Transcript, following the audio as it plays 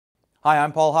Hi,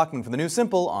 I'm Paul Hawking for the new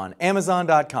Simple on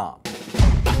Amazon.com.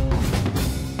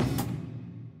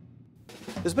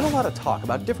 There's been a lot of talk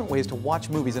about different ways to watch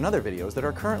movies and other videos that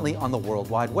are currently on the World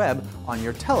Wide Web on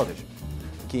your television.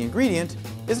 The key ingredient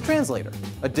is a translator,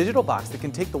 a digital box that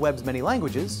can take the web's many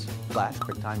languages, Flash,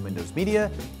 QuickTime, Windows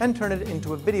Media, and turn it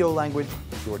into a video language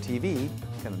your TV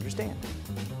can understand.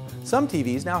 Some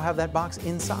TVs now have that box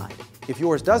inside. If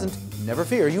yours doesn't, never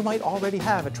fear, you might already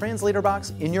have a translator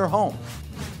box in your home.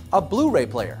 A Blu-ray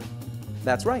player.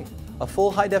 That's right, a full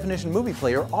high-definition movie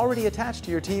player already attached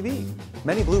to your TV.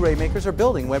 Many Blu-ray makers are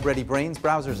building web-ready brains,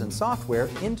 browsers, and software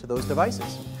into those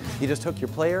devices. You just hook your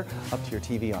player up to your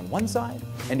TV on one side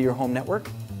and to your home network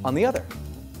on the other.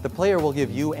 The player will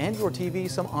give you and your TV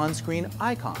some on-screen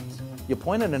icons. You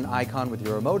point at an icon with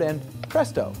your remote and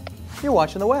presto, you're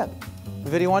watching the web.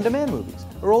 Video-on-demand movies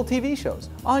or old TV shows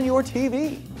on your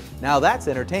TV. Now that's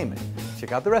entertainment.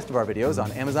 Check out the rest of our videos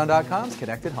on Amazon.com's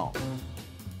Connected Home.